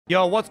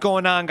Yo, what's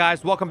going on,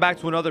 guys? Welcome back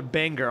to another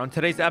banger. On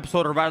today's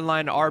episode of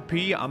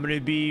RedlineRP, I'm going to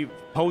be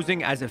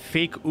posing as a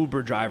fake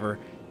Uber driver.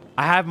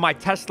 I have my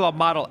Tesla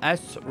Model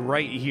S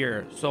right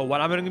here. So what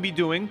I'm going to be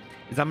doing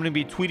is I'm going to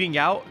be tweeting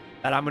out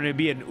that I'm going to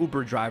be an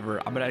Uber driver.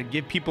 I'm going to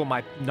give people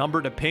my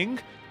number to ping.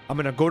 I'm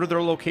going to go to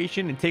their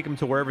location and take them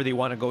to wherever they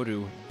want to go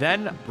to.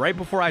 Then, right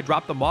before I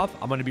drop them off,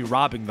 I'm going to be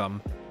robbing them.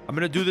 I'm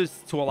going to do this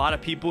to a lot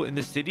of people in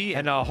the city,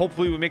 and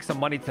hopefully we make some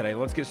money today.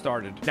 Let's get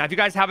started. Now, if you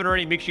guys haven't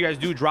already, make sure you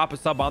guys do drop a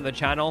sub on the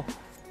channel.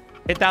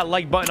 Hit that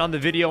like button on the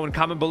video and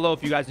comment below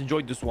if you guys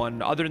enjoyed this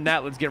one. Other than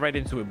that, let's get right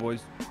into it,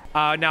 boys.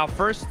 Now,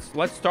 first,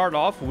 let's start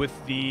off with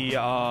the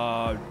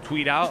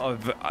tweet out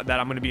of that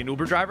I'm going to be an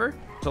Uber driver.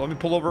 So let me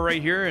pull over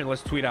right here and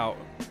let's tweet out.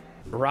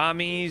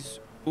 Ramee's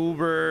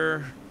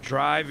Uber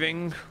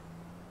driving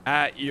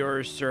at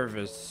your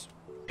service.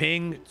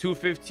 Ping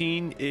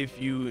 215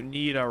 if you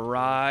need a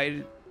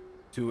ride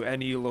to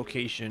any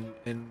location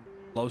in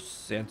Los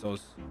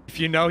Santos. If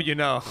you know, you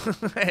know.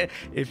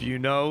 If you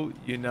know,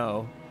 you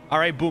know. All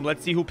right, boom.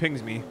 Let's see who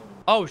pings me.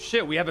 Oh,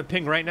 shit. We have a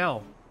ping right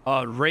now.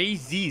 Ray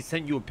Z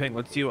sent you a ping.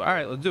 Let's see. All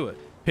right, let's do it.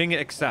 Ping it,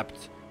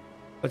 accept.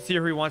 Let's see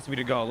where he wants me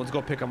to go. Let's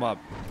go pick him up.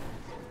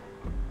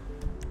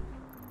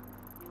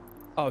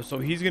 Oh, so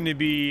he's going to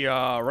be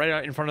right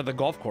out in front of the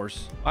golf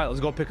course. All right, let's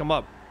go pick him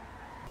up.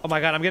 Oh,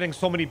 my God. I'm getting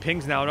so many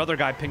pings now. Another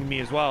guy pinged me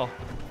as well.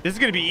 This is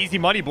going to be easy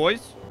money,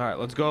 boys. All right,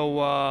 let's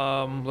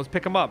go. Let's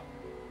pick him up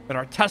in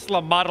our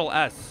Tesla Model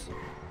S.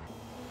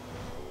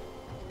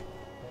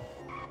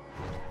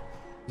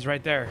 He's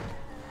right there.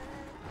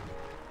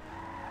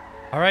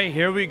 All right,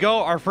 here we go.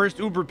 Our first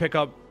Uber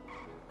pickup.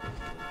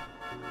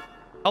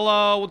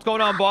 Hello, what's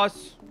going on,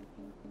 boss?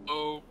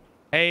 Hello.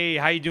 Hey,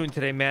 how you doing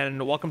today,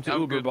 man? Welcome to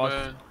I'm Uber, good,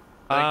 boss.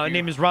 man.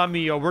 Name is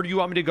Ramee. Where do you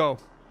want me to go?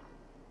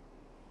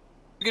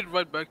 Get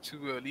right back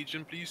to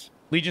Legion, please.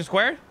 Legion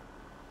Square?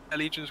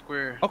 Legion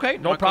Square. Okay,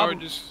 no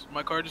problem.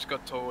 My car just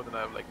got towed and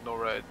I have like no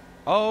ride.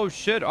 Oh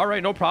shit! All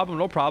right, no problem,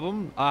 no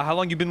problem. How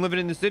long you been living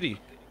in the city?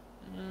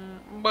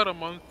 About a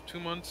month, 2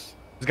 months.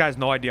 This guy's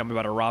no idea I'm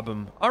about to rob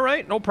him. All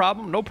right, no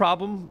problem, no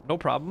problem, no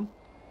problem.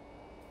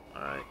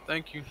 All right,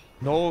 thank you.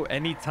 No,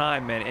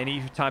 anytime, man,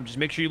 anytime. Just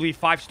make sure you leave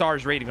 5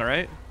 stars rating, all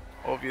right?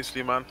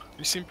 Obviously, man.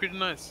 You seem pretty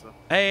nice. So.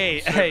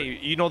 Hey, hey,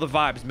 you know the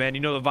vibes, man. You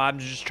know the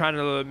vibes. Just trying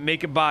to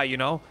make it by, you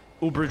know?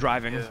 Uber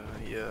driving.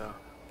 Yeah.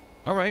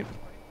 All right.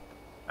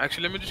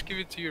 Actually, let me just give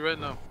it to you right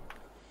now.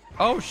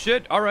 Oh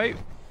shit! All right.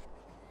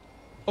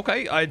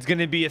 Okay, it's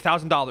gonna be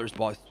 $1,000,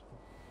 boss.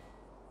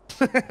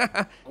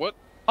 What?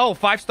 Oh,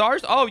 5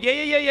 stars? Oh,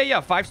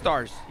 yeah. 5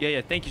 stars. Yeah.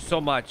 Thank you so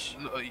much.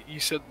 No, you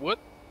said what?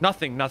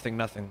 Nothing.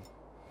 Nothing at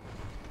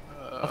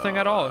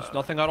all.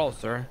 Nothing at all,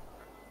 sir.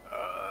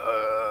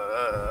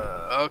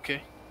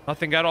 Okay.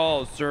 Nothing at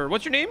all, sir.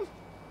 What's your name?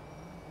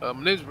 My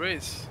name's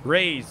Race.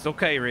 Raise.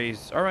 Okay,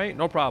 Raise. All right,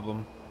 no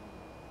problem.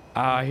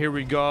 Here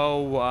we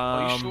go.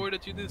 Are you sure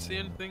that you didn't say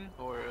anything,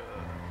 or?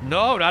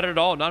 No, not at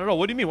all. Not at all.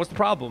 What do you mean? What's the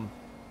problem?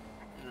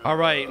 All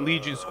right,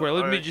 Legion Square.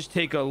 Let me just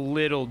take a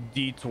little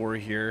detour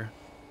here.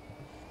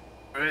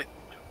 All right.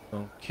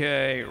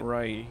 Okay,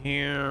 right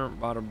here.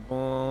 Bada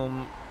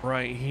boom.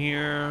 Right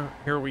here.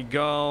 Here we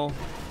go.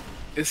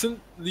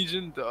 Isn't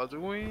Legion the other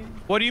way?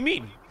 What do you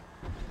mean?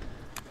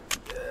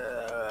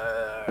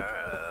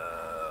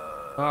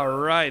 All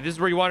right, this is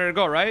where you wanted to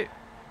go, right?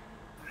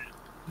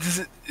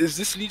 Is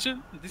this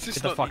Legion? This is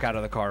Get the fuck out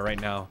of the car right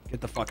now.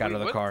 Get the fuck out of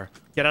the car.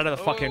 Get out of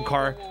the fucking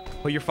car.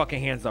 Put your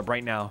fucking hands up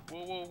right now.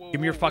 Give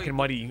me your fucking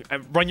money.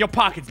 Run your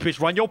pockets, bitch.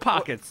 Run your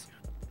pockets.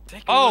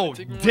 Oh,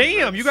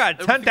 damn. You got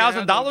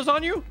 $10,000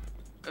 on you?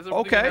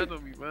 Okay.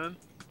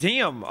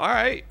 Damn. All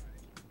right.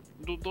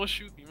 Don't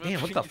shoot me, man.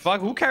 Damn, what the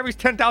fuck? Who carries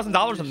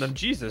 $10,000 on them?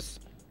 Jesus.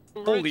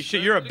 Holy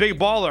shit, you're a big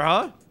baller,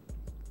 huh?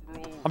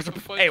 I'm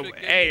surprised.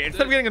 Hey,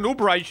 instead of getting an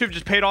Uber ride, you should have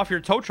just paid off your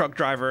tow truck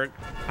driver.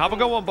 Have a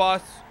good one,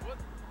 boss.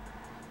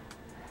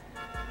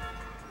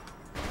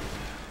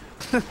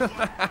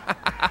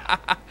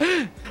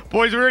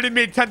 Boys, we already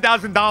made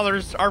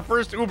 $10,000. Our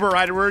first Uber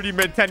ride, we already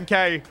made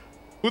 10K.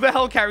 Who the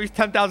hell carries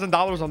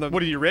 $10,000 on them?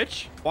 What, are you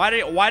rich? Why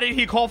did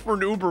he call for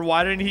an Uber?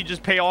 Why didn't he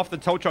just pay off the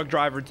tow truck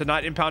driver to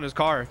not impound his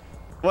car?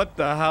 What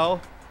the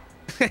hell?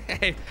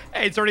 Hey,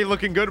 it's already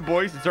looking good,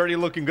 boys. It's already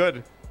looking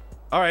good.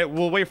 All right,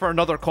 we'll wait for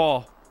another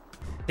call.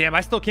 Damn,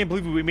 I still can't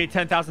believe we made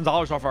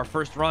 $10,000 off our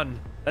first run.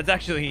 That's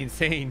actually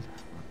insane.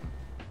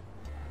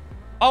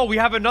 Oh, we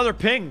have another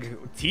ping.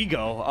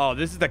 Tigo. Oh,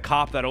 this is the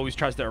cop that always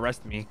tries to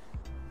arrest me.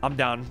 I'm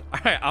down. All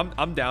right,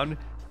 I'm down.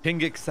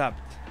 Ping accept.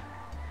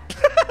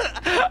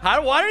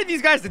 Why are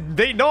these guys?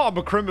 They know I'm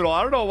a criminal.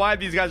 I don't know why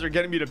these guys are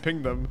getting me to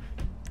ping them.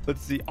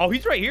 Let's see. Oh,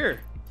 he's right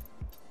here.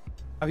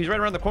 Oh, he's right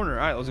around the corner.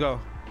 All right, let's go.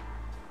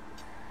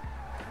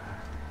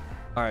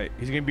 All right,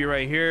 he's gonna be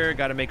right here.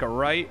 Got to make a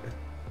right.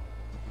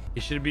 He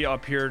should be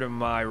up here to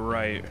my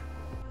right.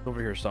 Over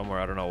here somewhere.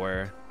 I don't know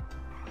where.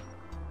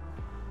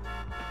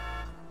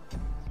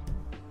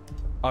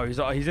 Oh,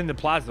 he's in the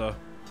plaza.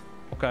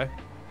 Okay.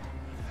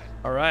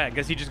 All right. I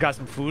guess he just got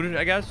some food,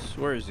 I guess.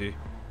 Where is he?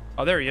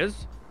 Oh, there he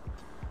is.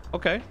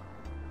 Okay.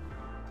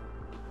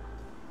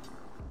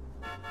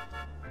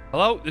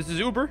 Hello, this is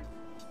Uber.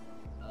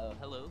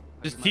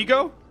 Just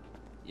Tigo?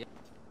 Yeah,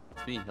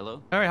 it's me.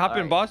 Hello. All right, hop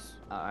in, boss.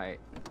 All right.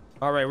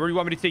 All right, where do you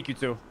want me to take you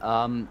to?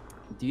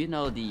 Do you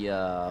know the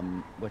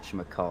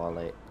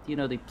whatchamacallit? Do you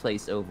know the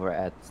place over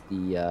at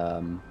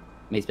the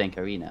Maze Bank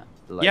Arena?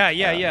 Like,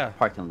 yeah.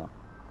 Parking lot.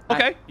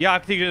 Okay. Yeah, I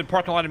can take you to the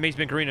parking lot of Maze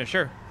Bank Arena.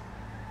 Sure.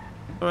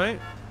 All right.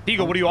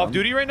 Tigo, what are you off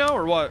duty right now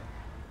or what?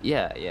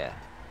 Yeah.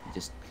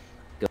 Just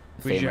go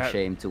fame or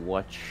shame to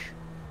watch.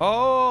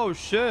 Oh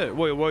shit!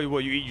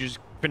 Wait, you just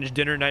finished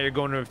dinner? Now you're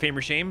going to fame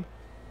or shame?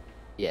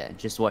 Yeah,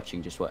 just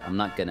watching. I'm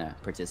not gonna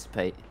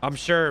participate. I'm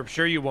sure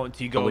you won't,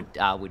 Tigo.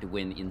 I would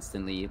win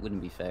instantly. It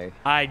wouldn't be fair.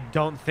 I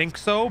don't think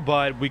so,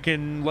 but we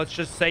can. Let's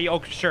just say,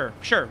 oh, sure.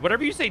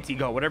 Whatever you say,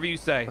 Tigo. Whatever you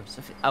say.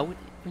 I would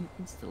win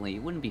instantly.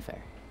 It wouldn't be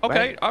fair.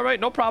 Okay. Right? All right.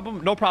 No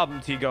problem,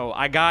 Tigo.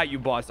 I got you,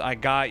 boss. I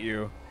got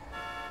you.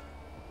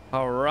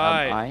 All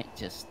right. All right.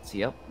 Just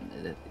yep.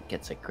 It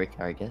gets a quick,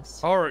 I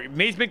guess. All right.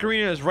 Maze Bank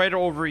Arena is right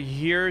over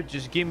here.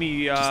 Just give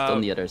me. Just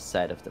on the other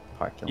side of the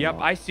parking lot. Yep.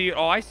 I see it.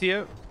 Oh, I see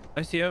it.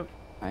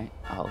 Right.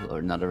 Or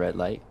another red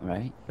light,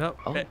 right? Nope.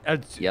 Oh,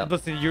 yep.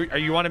 Listen,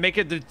 you want to make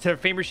it to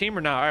fame or shame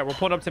or not? All right, we're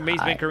pulling up to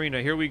Maze Bank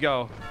Arena. Here we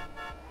go.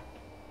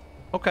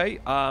 Okay.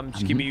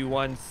 Just give me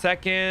 1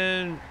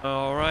 second.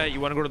 All right.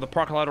 You want to go to the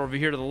parking lot over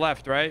here to the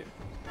left, right?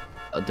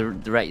 The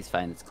right is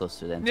fine. It's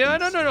closer than. Yeah.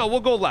 No. We'll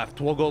go left.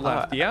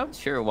 Yeah.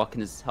 Sure.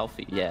 Walking is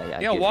healthy.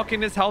 Yeah. Yeah.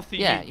 Walking is healthy.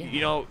 Yeah. You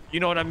know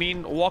what I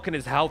mean. Walking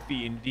is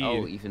healthy indeed.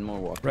 Oh, even more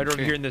walking. Right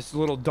over here in this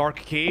little dark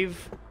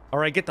cave. All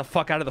right, get the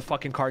fuck out of the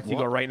fucking car,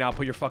 Tigo, right now.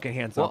 Put your fucking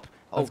hands up.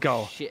 Let's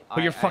go. Shit.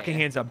 Put your fucking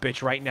hands up,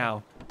 bitch, right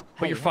now.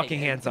 Put your fucking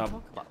hands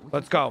up.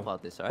 Let's go.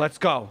 Let's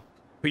go.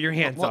 Put your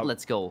hands up.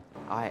 Let's go.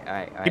 All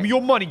right. Give me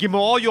your money. Give me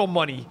all your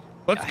money.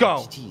 Let's go.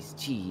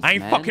 Jeez, I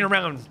ain't fucking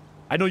around.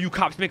 I know you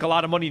cops make a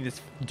lot of money in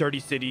this dirty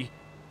city.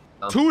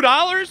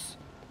 $2?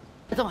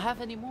 I don't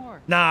have any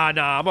more. Nah.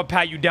 I'm gonna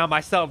pat you down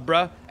myself,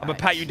 bruh. I'm gonna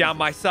pat you down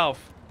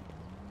myself.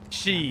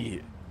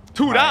 Shit.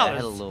 $2. I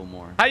had a little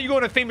more. How you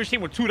going to Fame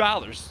Machine with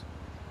 $2?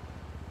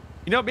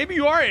 You know, maybe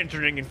you are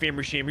entering in Fame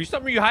or Shame.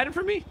 Are you hiding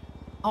from me?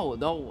 Oh,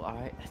 no. All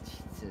right.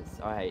 Jesus.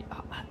 All right.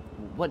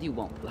 What do you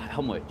want?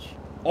 How much?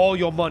 All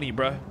your money,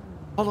 bruh.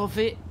 All of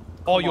it?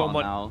 All your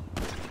money. I'm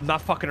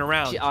not fucking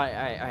around. All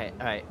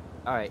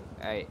right.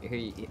 Here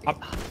you go.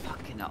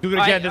 Fucking hell. Do it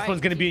again. This one's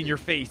going to be in your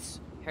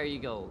face. Here you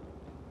go.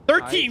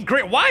 13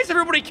 great. Why is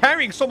everybody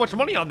carrying so much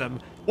money on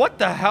them? What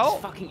the hell?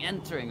 It's fucking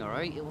entering, all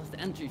right? It was the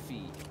entry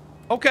fee.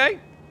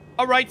 Okay.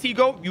 All right,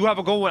 Tigo, you have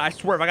a good one. I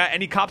swear, if I got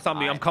any cops on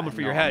me, I'm coming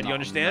for your head. You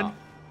understand?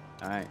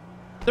 All right.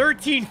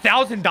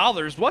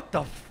 $13,000. What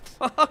the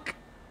fuck?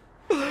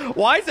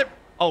 Why is it?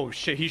 Oh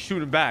shit, he's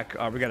shooting back.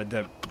 We got to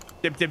dip.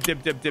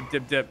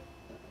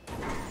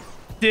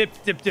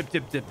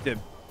 Dip.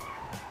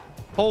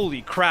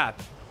 Holy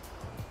crap,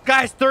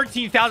 guys!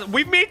 13,000.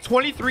 We've made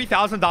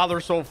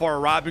 $23,000 so far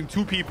robbing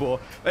 2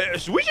 people.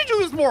 We should do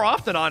this more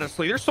often.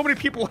 Honestly, there's so many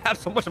people who have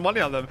so much money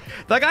on them.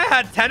 That guy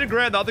had 10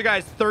 grand. The other guy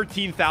has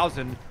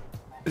 13,000.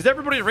 Is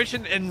everybody rich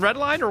in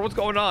Redline or what's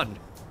going on?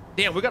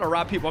 Damn, we gotta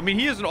rob people. I mean,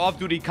 he is an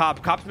off-duty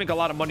cop. Cops make a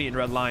lot of money in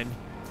Redline.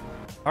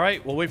 All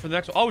right, we'll wait for the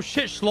next one. Oh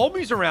shit,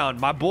 Shlomi's around,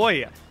 my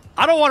boy.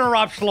 I don't want to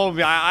rob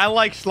Shlomi. I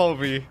like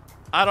Shlomi.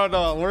 I don't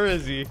know, where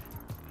is he?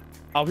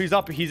 Oh, he's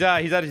up. He's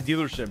at his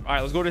dealership. All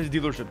right, let's go to his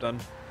dealership then.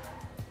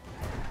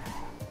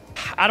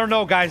 I don't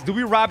know, guys. Do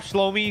we rob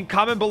Shlomi?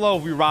 Comment below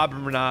if we rob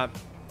him or not.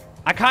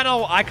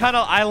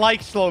 I like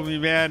Shlomi,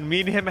 man.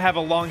 Me and him have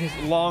a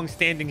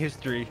long-standing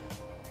history.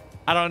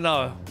 I don't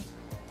know.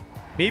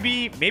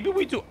 Maybe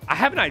we do. I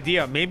have an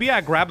idea. Maybe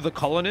I grab the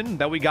Cullinan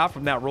that we got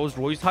from that Rolls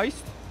Royce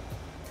heist,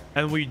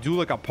 and we do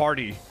like a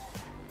party.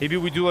 Maybe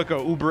we do like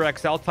a Uber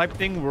XL type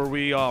thing where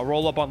we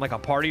roll up on like a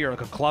party or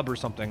like a club or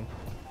something,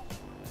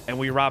 and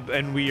we rob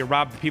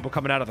the people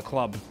coming out of the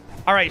club.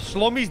 All right,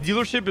 Shlomi's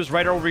dealership is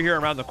right over here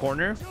around the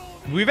corner.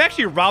 We've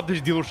actually robbed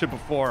his dealership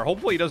before.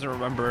 Hopefully he doesn't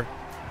remember.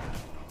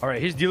 All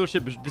right, his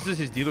dealership. This is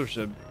his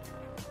dealership.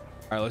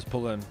 All right, let's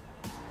pull in.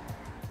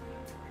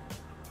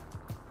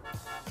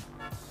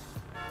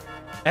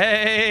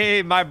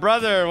 Hey, my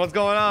brother, what's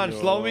going on?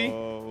 Shlomi?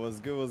 What's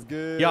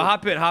good? Yo,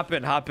 hop in. All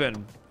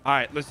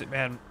right, listen,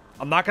 man.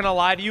 I'm not gonna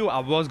lie to you. I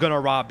was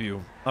gonna rob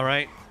you. All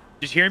right,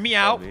 just hear me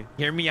out.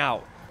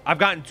 I've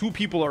gotten 2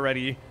 people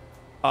already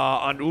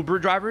on Uber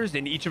drivers,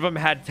 and each of them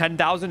had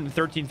 $10,000 and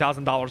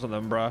 $13,000 on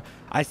them, bro.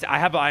 I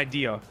have an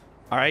idea.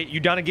 All right, you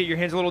down to get your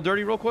hands a little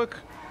dirty real quick?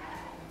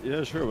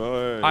 Yeah, sure.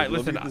 Well, all right,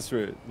 listen. Let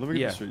me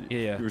get this straight.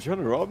 Yeah. You were trying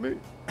to rob me?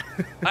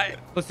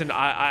 Listen,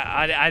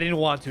 I didn't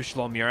want to,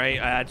 Shlomi, all right?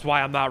 That's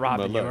why I'm not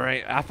robbing you, all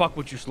right? I fuck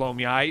with you,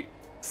 Shlomi, all right?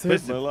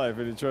 Saved my life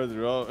and you tried to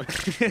rob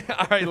me.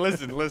 All right,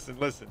 listen.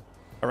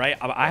 All right,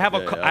 I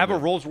have a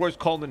Rolls Royce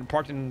Cullinan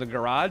parked in the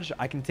garage.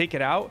 I can take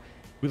it out.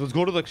 Let's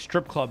go to the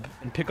strip club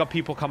and pick up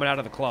people coming out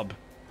of the club.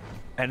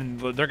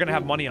 And they're going to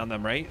have money on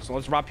them, right? So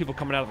let's rob people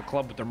coming out of the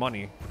club with their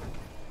money.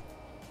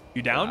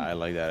 You down? I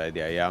like that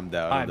idea. Yeah, I'm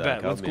down. I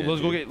bet. Let's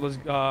go get.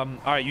 All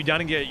right, you down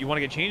to get? You want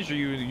to get changed, or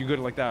you good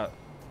like that?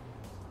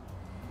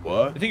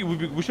 What? I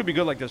think we should be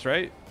good like this,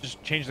 right?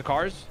 Just change the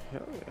cars.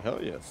 Hell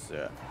yes.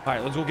 Yeah. All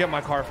right, let's go get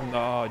my car from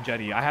the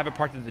jetty. I have it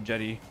parked at the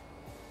jetty.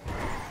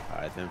 All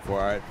right, then for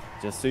art.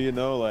 Just so you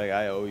know, like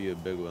I owe you a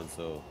big one,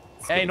 so.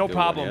 Hey, no good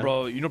problem,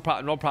 one, yeah?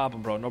 bro. No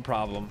problem, bro. No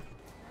problem.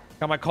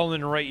 Got my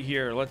colon right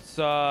here. Let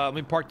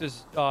me park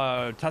this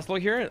Tesla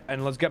here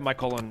and let's get my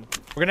colon.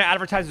 We're gonna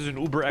advertise as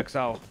an Uber XL.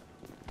 All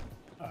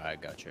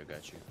right, got you.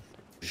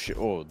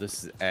 Oh,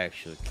 this is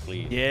actually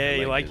clean. Yeah,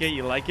 you like this. it?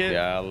 You like it?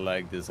 Yeah, I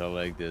like this.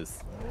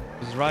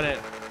 Just run it.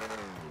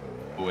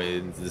 Wait,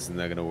 this is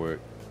not gonna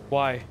work.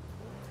 Why?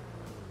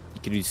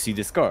 Can you see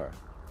this car?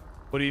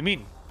 What do you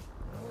mean?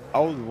 I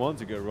would want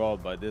to get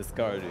robbed by this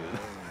car,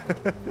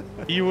 dude.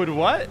 You would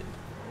what?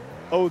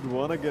 I would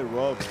want to get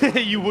robbed.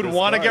 You would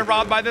want to get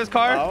robbed by this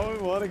car? I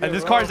would want to get And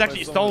this robbed car is by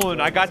actually someone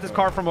stolen. I else's got this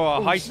car from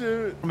a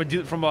shit.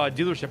 from a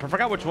dealership. I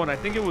forgot which one. I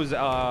think it was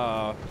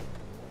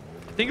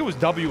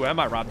WM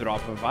I robbed it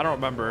off of. I don't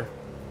remember.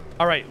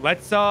 All right,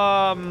 let's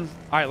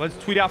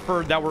tweet out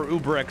for that we're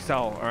Uber XL,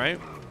 all right?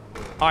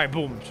 All right,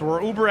 boom. So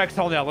we're Uber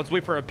XL now. Let's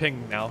wait for a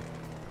ping now.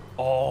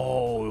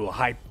 Oh,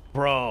 hi,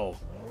 bro.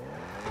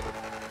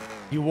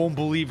 You won't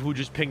believe who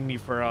just pinged me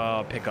for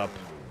a pickup.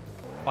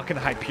 Fucking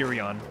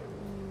Hyperion.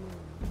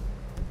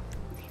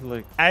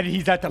 Like, And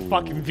he's at the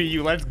fucking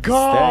VU. Let's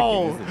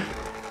go. stacking, isn't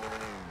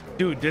it?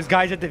 Dude, this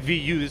guy's at the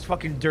VU. This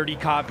fucking dirty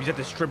cop. He's at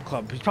the strip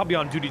club. He's probably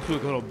on duty too,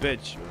 like a little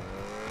bitch.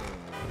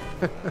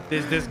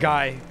 this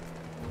guy.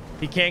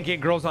 He can't get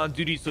girls on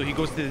duty, so he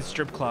goes to the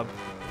strip club.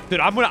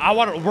 Dude,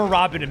 we're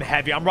robbing him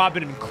heavy. I'm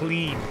robbing him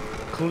clean,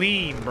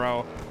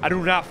 bro. I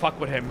do not fuck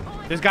with him.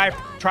 This guy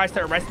tries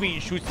to arrest me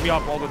and shoots me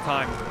up all the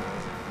time.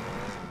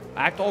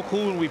 Act all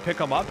cool when we pick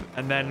him up,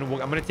 and then I'm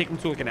gonna take him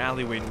to like an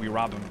alleyway and we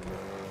rob him.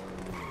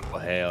 Oh,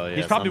 hell yeah.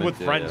 He's probably with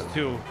friends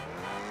too.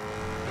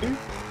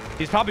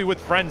 He's probably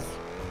with friends,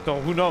 so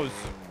who knows?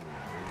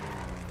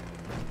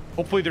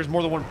 Hopefully there's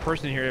more than one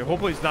person here.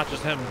 Hopefully it's not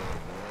just him.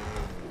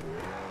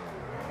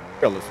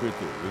 Let's wait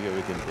too.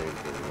 We can take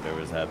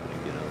whatever's happening,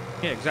 you know.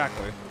 Yeah,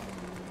 exactly.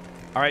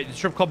 All right, the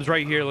strip club's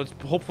right here. Let's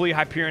hopefully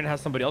Hyperion has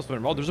somebody else with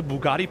him. Oh, there's a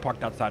Bugatti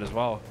parked outside as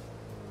well.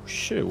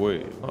 Shit,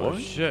 wait. Oh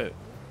what? shit.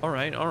 All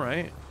right.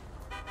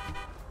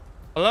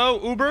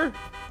 Hello, Uber?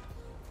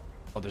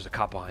 Oh, there's a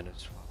cop behind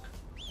us.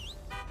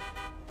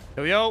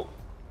 Fuck. Yo.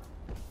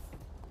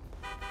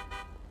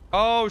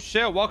 Oh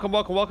shit. Welcome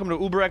to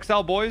Uber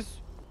XL, boys.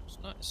 It's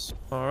nice.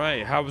 All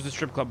right. How was the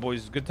strip club,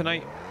 boys? Good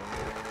tonight?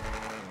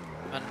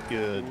 Man,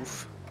 Good.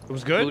 oof. It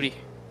was good? Booty.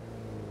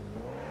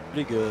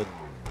 Pretty good.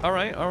 All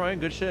right.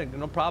 Good shit.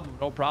 No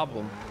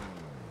problem.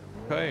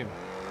 Okay.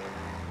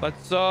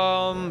 Let's,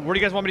 where do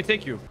you guys want me to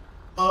take you?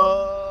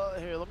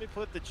 Here, let me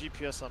put the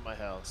GPS on my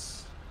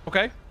house.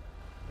 Okay.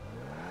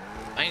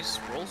 Nice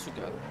rolls you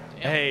got.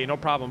 Damn. Hey, no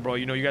problem, bro.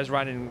 You know,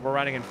 we're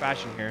riding in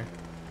fashion here.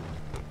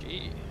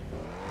 Gee.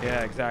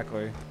 Yeah,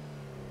 exactly.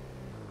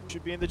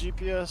 Should be in the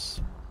GPS.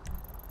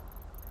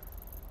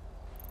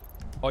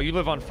 Oh, you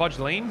live on Fudge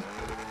Lane?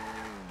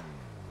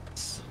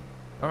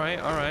 All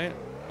right.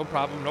 No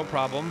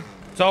problem.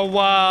 So,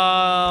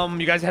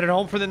 you guys headed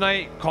home for the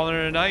night? Calling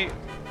it a night?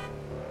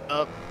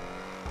 Up.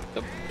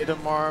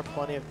 Tomorrow,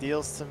 plenty of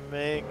deals to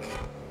make.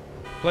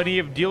 Plenty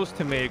of deals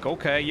to make.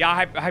 Okay.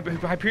 Yeah,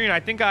 Hyperion, I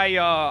think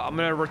I'm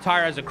gonna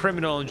retire as a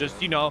criminal and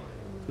just, you know,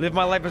 live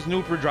my life as an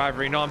Uber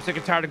driver. You know, I'm sick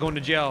and tired of going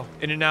to jail,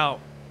 in and out.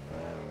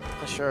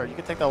 Sure, you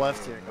can take the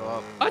left here and go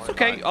up. That's Or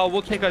okay. not.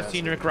 We'll take a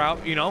scenic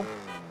route, you know.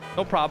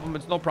 No problem.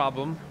 It's no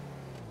problem.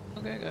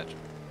 Okay, gotcha.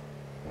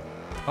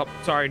 Oh,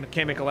 sorry.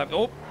 Can't make a left.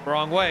 Oh,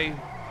 wrong way.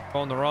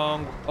 Going the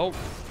wrong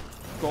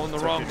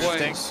way.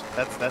 Stinks.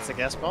 That's a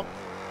gas pump.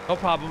 No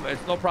problem.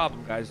 It's no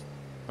problem, guys.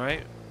 All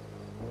right.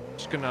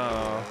 Just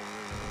gonna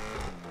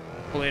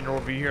pull in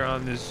over here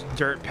on this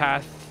dirt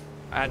path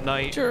at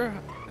night.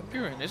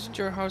 Hyperion, isn't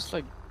your house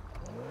like...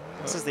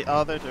 This is the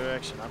other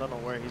direction. I don't know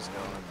where he's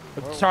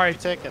going. Where Sorry. you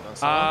taking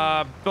us?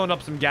 Huh? Filling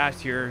up some gas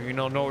here. You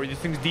know, this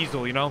thing's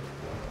diesel, you know.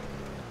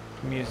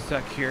 Give me a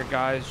sec here,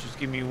 guys. Just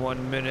give me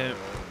 1 minute.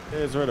 Yeah,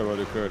 it's right around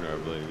the corner, I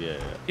believe.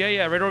 Yeah.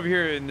 Yeah, right over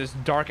here in this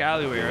dark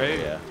alleyway, right?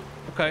 Yeah.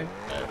 Okay.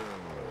 Yeah.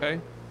 Okay.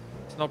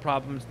 It's no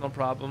problem.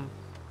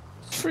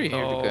 It's free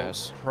here, the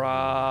gas.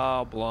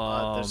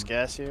 Problem. There's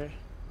gas here.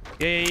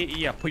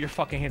 Yeah. Put your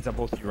fucking hands up,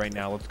 both of you, right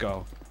now. Let's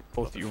go.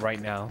 Both of you, right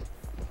now.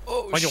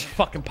 Oh, Run your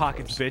fucking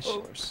pockets, bitch.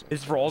 This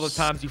is for all the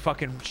times you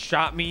fucking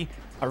shot me,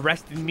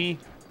 arrested me.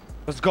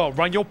 Let's go.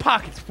 Run your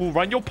pockets, fool.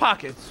 Run your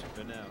pockets.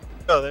 For now.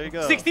 Oh, there you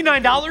go.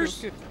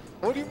 $69?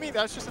 What do you mean?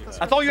 That's just at the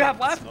That's all you have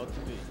left? Not to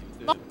me.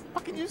 You I did.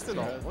 fucking used it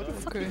all. What the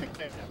fuck do you think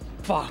I have?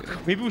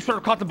 Fuck. Maybe we should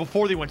have caught them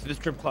before they went to the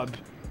strip club.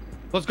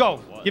 Let's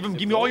go. Give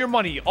me all your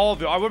money. All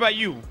of it. All right, what about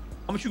you?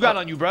 How much you got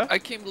on you, bruh? I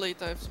came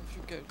late. I have some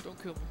few cash. Don't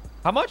kill me.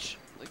 How much?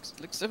 Like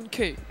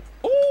 7K.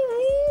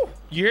 Ooh.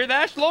 You hear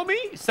that,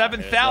 Shlomi?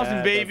 7,000,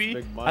 that. baby.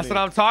 That's big That's what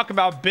money. I'm talking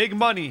about. Big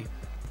money.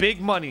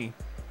 Big money.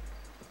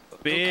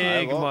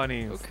 Big well,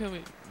 money. Don't kill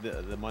me.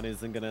 The money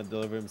isn't gonna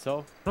deliver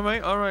himself. All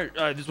right.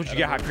 This is what you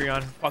get,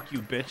 Hyperion. Fuck you,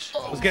 bitch.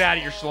 Let's get out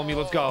of here, Shlomi.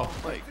 Let's go.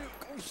 Like,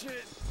 Oh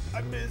shit!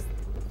 I missed.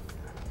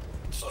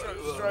 Strike.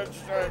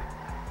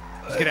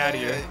 Let's get out of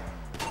here.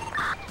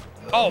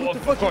 Oh,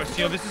 of course.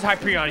 You know, this is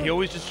Hyperion. He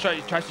always just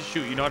tries to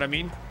shoot. You know what I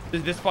mean?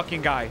 This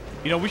fucking guy.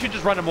 You know, we should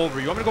just run him over.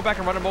 You want me to go back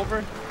and run him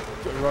over?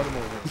 Run him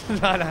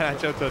over. Nah,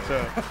 chill.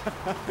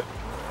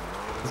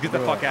 Let's get the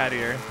fuck out of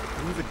here.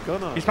 He's a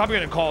gunner. He's probably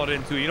gonna call it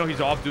in too. You know he's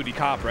an off-duty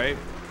cop, right?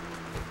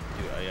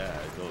 Yeah,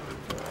 I told him.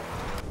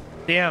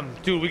 Damn,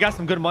 dude, we got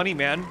some good money,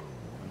 man.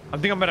 I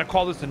think I'm gonna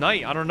call this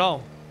tonight. I don't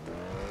know.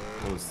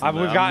 We've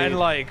gotten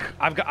like,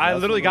 I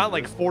literally got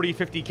like 40,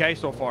 50K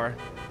so far.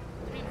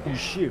 Oh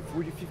shit,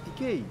 40,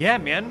 50K. Yeah,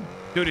 man.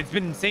 Dude, it's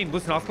been insane.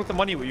 Listen, I'll split the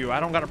money with you. I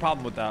don't got a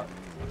problem with that.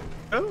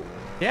 Oh?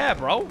 Yeah,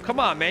 bro. Come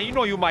on, man. You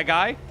know you my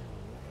guy.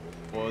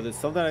 Well, there's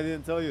something I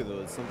didn't tell you though.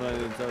 There's something I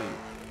didn't tell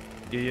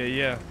you.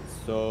 Yeah.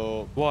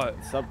 So What?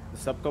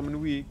 This upcoming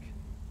week,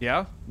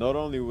 Yeah? not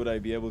only would I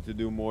be able to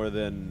do more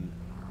than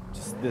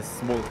just this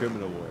small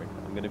criminal work,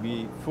 I'm gonna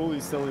be fully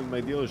selling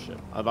my dealership.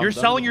 You're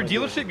selling your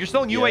dealership? You're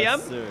selling UAM?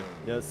 Yes, sir.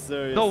 Yes,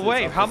 sir. No Yes,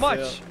 way. it's How up for much?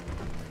 sale.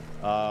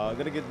 I'm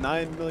gonna get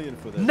 9 million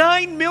for this.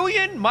 9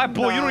 million? My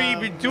boy, you don't 9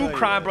 even do million.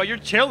 crime, bro. You're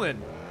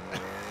chilling.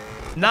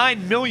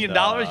 $9 million?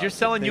 You're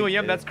selling think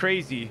UAM? it- That's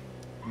crazy.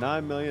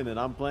 9 million, and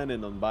I'm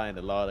planning on buying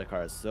a lot of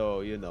cars.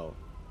 So you know.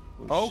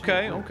 Oh,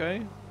 Okay, shit.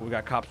 okay. We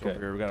got cops Okay. over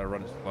here. We gotta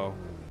run it slow.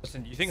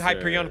 Listen, you think Sir.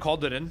 Hyperion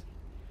called it in?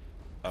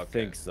 I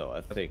think so. I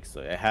think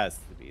so. It has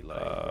to be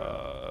like.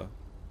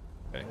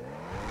 Okay. Is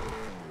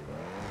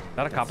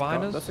that a cop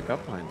behind us? That's a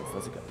cop behind us.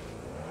 That's a cop.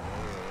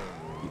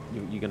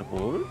 You gonna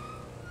pull over?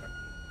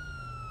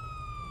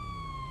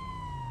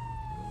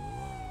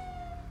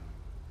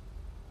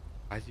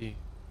 I see.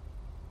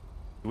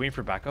 You waiting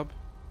for backup?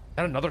 Is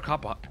that another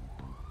cop?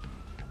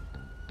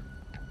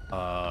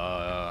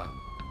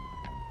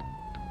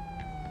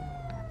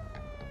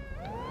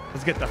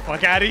 Let's get the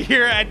fuck out of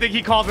here. I think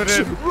he called it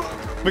in.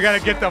 We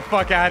gotta get the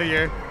fuck out of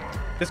here.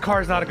 This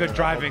car is not a good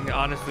driving,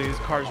 honestly. This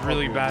car is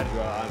really bad.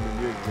 I'm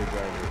a really good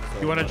driver.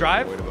 So You wanna I'm not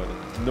drive? worried about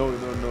it. No.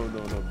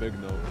 Big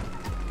no.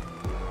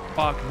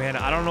 Fuck, man.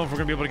 I don't know if we're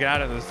gonna be able to get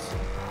out of this.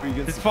 We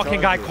get This some fucking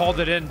guy Challenger. called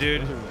it in,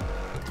 dude.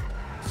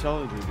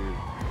 Challenger, dude.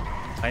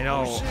 I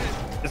know.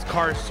 This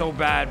car is so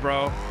bad,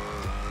 bro.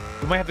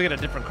 We might have to get a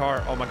different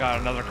car. Oh my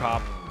god, another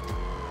cop.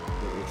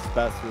 It's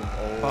bathroom.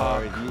 Oh, Fuck.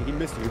 alright. He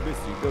missed you.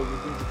 Go.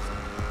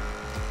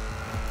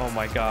 Oh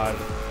my god.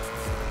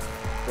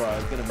 Bro,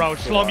 it's gonna be Bro,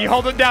 so Shlomi, hard.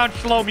 hold it down,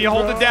 Shlomi,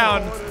 hold it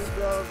down. Bro,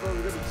 we're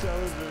gonna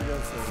challenge you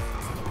against him.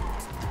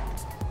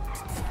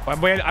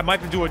 I might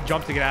have to do a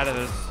jump to get out of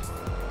this.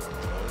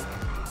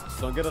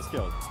 Just don't get us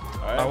killed.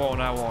 Alright? I won't.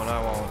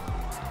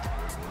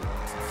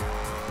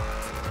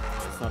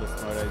 It's not a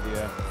smart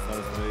idea. It's not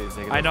a smart idea.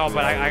 Taking I us know, through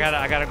but that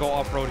I gotta go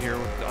off road here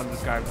on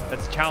this guy.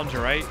 That's Challenger,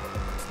 right?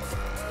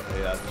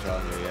 Yeah, that's a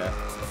Challenger, yeah.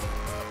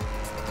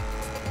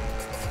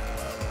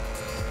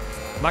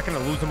 I'm not gonna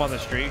lose him on the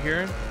straight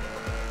here,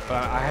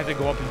 but I have to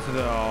go up into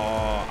the.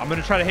 I'm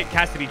gonna try to hit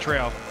Cassidy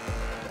Trail.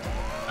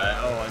 I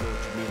know what you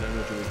mean.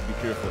 Be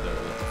careful there.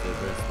 They're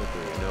very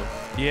slippery, you know?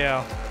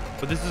 Yeah,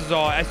 but this is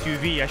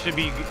SUV. I should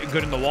be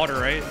good in the water,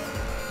 right?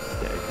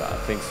 Yeah, I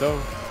think so.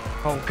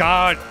 Oh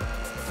God,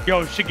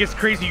 yo, shit gets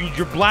crazy.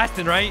 You're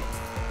blasting, right?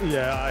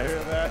 Yeah, I hear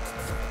that.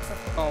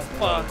 Oh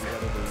fuck.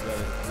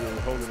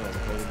 We're holding on.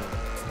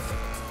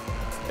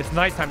 It's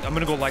nighttime. I'm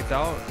gonna go lights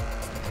out.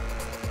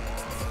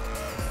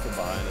 Still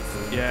behind us.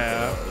 So we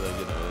Yeah. need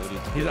to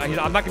get out, like, you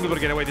know, I'm not gonna be able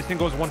to get away. This thing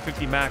goes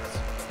 150 max.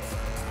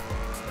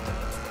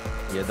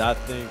 Yeah, that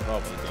thing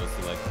probably goes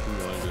to like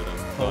 200.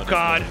 Oh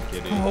God.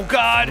 Oh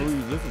God. Oh, you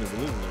listening?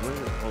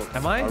 Oh,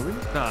 Am I? Are we?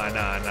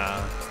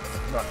 Nah.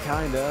 Bro,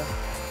 kinda.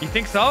 You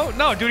think so?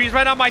 No, dude, he's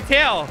right on my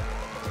tail.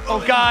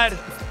 Oh God.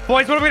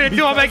 Boys, what are we gonna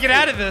do? I'm gonna get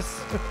out of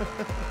this.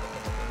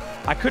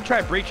 I could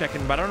try brake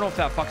checking, but I don't know if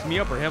that fucks me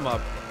up or him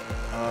up.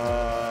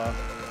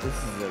 This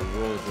is a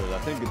roll road. I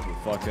think it will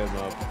fuck him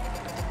up.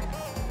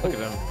 Look at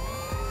him.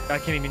 I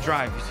can't even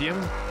drive. You see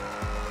him?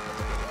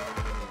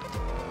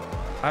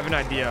 I have an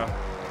idea.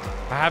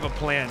 I have a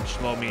plan,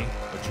 Shlomi.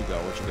 What you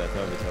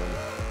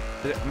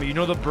got? Tell me. You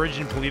know the bridge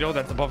in Polito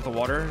that's above the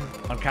water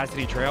on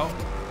Cassidy Trail?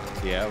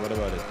 Yeah, what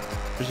about it?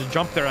 There's a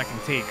jump there I can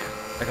take.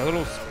 Like a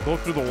little go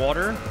through the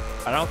water.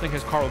 I don't think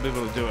his car will be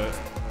able to do it.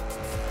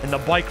 And the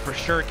bike for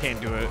sure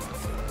can't do it.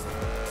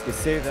 You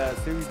say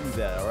we do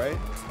that, alright?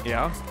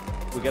 Yeah?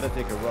 We gotta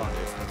take a run.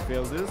 If we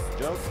fail this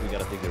jump, we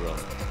gotta take the run.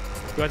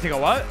 Do I take a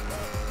what?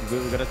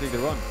 We gotta take the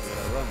run. We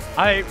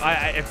gotta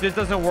run. If this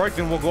doesn't work,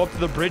 then we'll go up to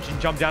the bridge and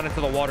jump down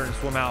into the water and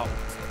swim out.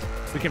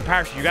 We can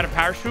parachute. You got a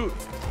parachute?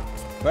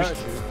 Parachute?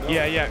 No.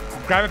 Yeah.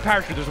 Grab a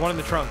parachute. There's one in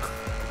the trunk.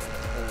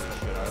 Holy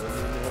shit, I don't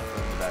even know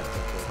from the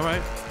back. All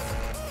right.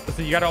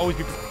 Listen, you gotta always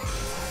be.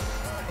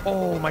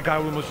 Oh my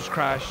God, we almost just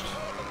crashed.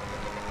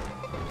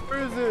 Where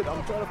is it?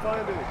 I'm trying to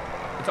find it.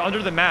 It's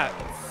under the mat.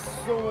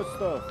 So much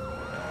stuff.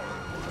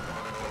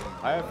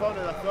 I found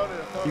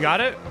it. You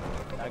got it?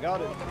 I got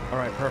it. All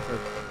right,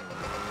 perfect.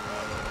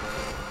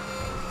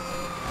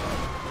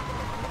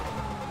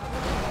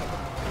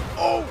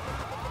 Oh!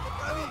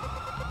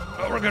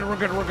 Oh, we're good. I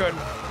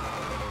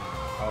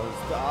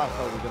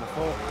thought we were gonna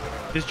fall.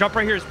 This jump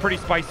right here is pretty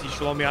spicy,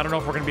 Shlomi. I don't know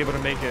if we're gonna be able to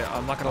make it.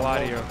 I'm not gonna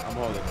lie to you. I'm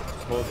holding.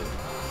 Just hold it.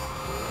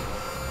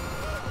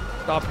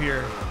 Stop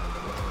here.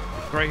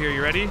 Right here.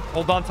 You ready?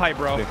 Hold on tight,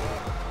 bro.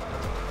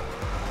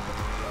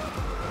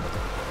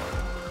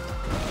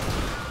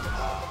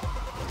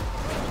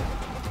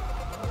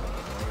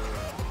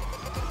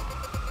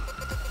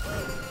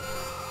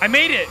 I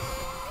made it.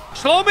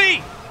 Slow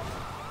me.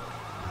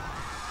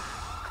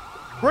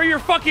 Wear your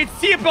fucking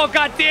seatbelt,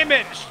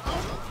 goddammit.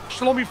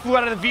 Slow me flew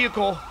out of the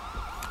vehicle.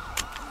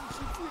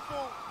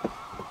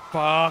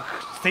 Fuck.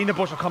 Stay in the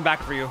bush. I'll come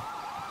back for you.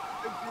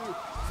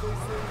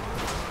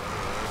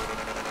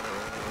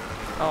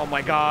 Oh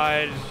my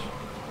god.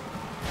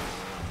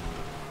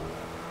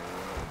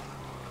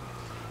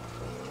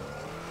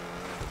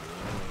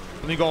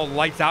 Let me go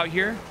lights out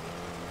here.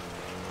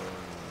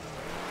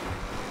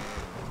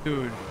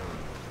 Dude.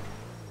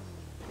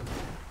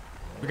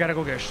 We gotta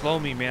go get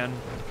Shlomi, man.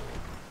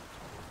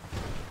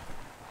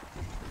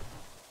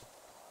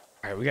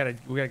 Alright, we gotta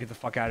get the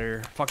fuck out of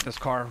here. Fuck this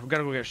car. We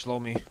gotta go get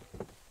Shlomi.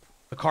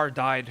 The car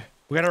died.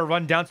 We gotta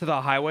run down to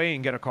the highway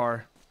and get a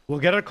car. We'll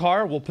get a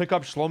car, we'll pick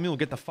up Shlomi, we'll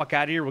get the fuck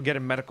out of here, we'll get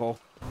him medical.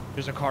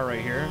 There's a car right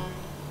here.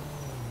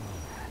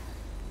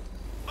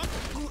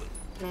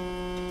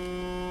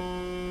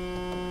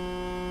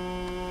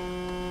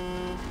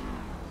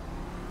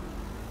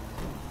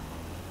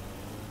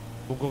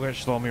 We'll go get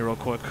Shlomi real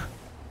quick.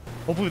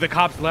 Hopefully the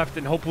cops left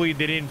and hopefully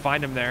they didn't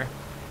find him there.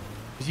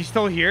 Is he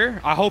still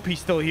here? I hope he's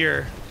still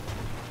here.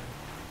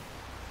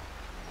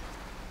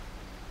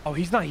 Oh,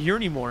 he's not here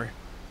anymore.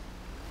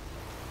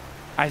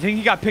 I think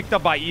he got picked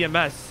up by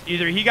EMS.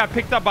 Either he got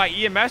picked up by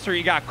EMS or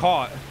he got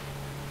caught.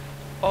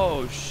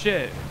 Oh,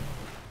 shit.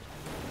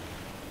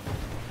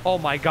 Oh,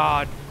 my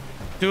God.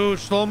 Dude,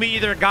 Shlomi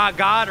either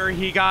got or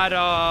he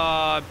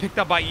got picked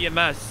up by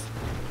EMS.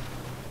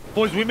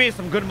 Boys, we made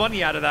some good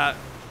money out of that.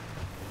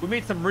 We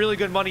made some really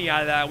good money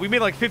out of that. We made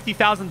like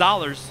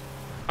 $50,000.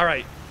 All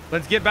right,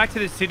 let's get back to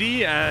the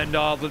city and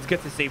let's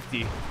get to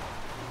safety.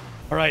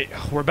 All right,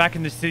 we're back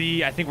in the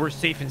city. I think we're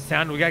safe and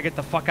sound. We gotta get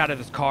the fuck out of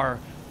this car.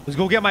 Let's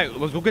go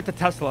get the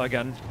Tesla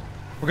again.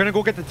 We're gonna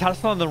go get the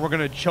Tesla and then we're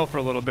gonna chill for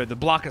a little bit. The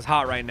block is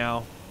hot right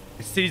now.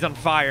 The city's on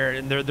fire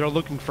and they're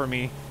looking for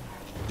me.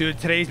 Dude,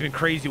 today's been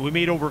crazy. We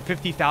made over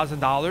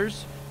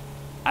 $50,000.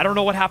 I don't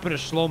know what happened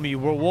to Shlomi.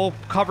 We'll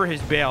cover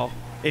his bail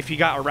if he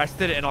got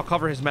arrested, and I'll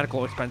cover his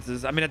medical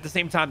expenses. I mean, at the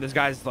same time, this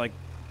guy's like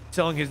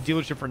selling his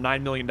dealership for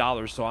 $9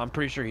 million, so I'm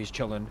pretty sure he's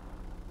chilling.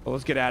 But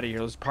let's get out of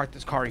here. Let's park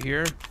this car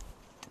here.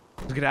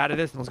 Let's get out of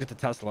this and let's get the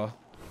Tesla.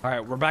 All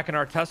right, we're back in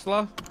our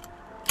Tesla.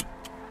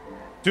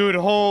 Dude,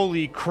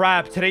 holy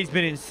crap. Today's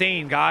been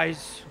insane,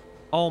 guys.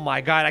 Oh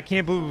my God, I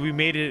can't believe we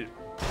made it.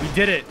 We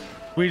did it.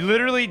 We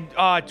literally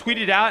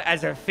tweeted out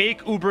as a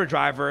fake Uber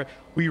driver.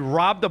 We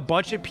robbed a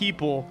bunch of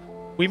people.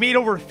 We made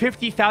over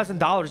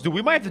 $50,000. Dude,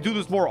 we might have to do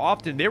this more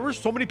often. There were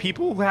so many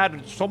people who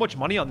had so much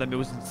money on them. It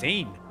was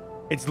insane.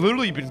 It's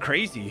literally been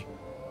crazy.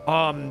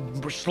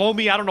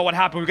 Shlomi, I don't know what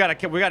happened. We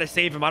gotta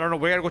save him. I don't know.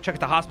 We gotta go check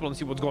at the hospital and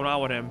see what's going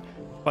on with him.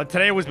 But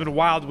today has been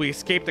wild. We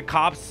escaped the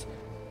cops.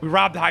 We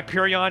robbed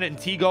Hyperion and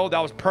Tigo. That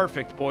was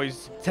perfect,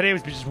 boys. Today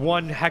was just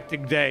one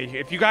hectic day.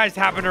 If you guys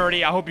haven't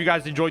already, I hope you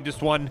guys enjoyed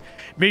this one.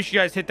 Make sure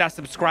you guys hit that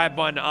subscribe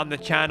button on the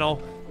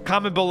channel.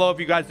 Comment below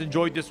if you guys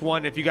enjoyed this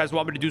one. If you guys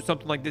want me to do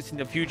something like this in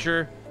the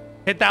future,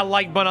 hit that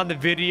like button on the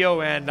video,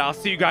 and I'll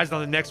see you guys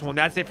on the next one.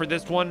 That's it for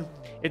this one.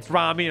 It's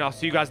Ramee, and I'll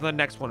see you guys on the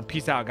next one.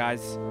 Peace out,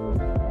 guys.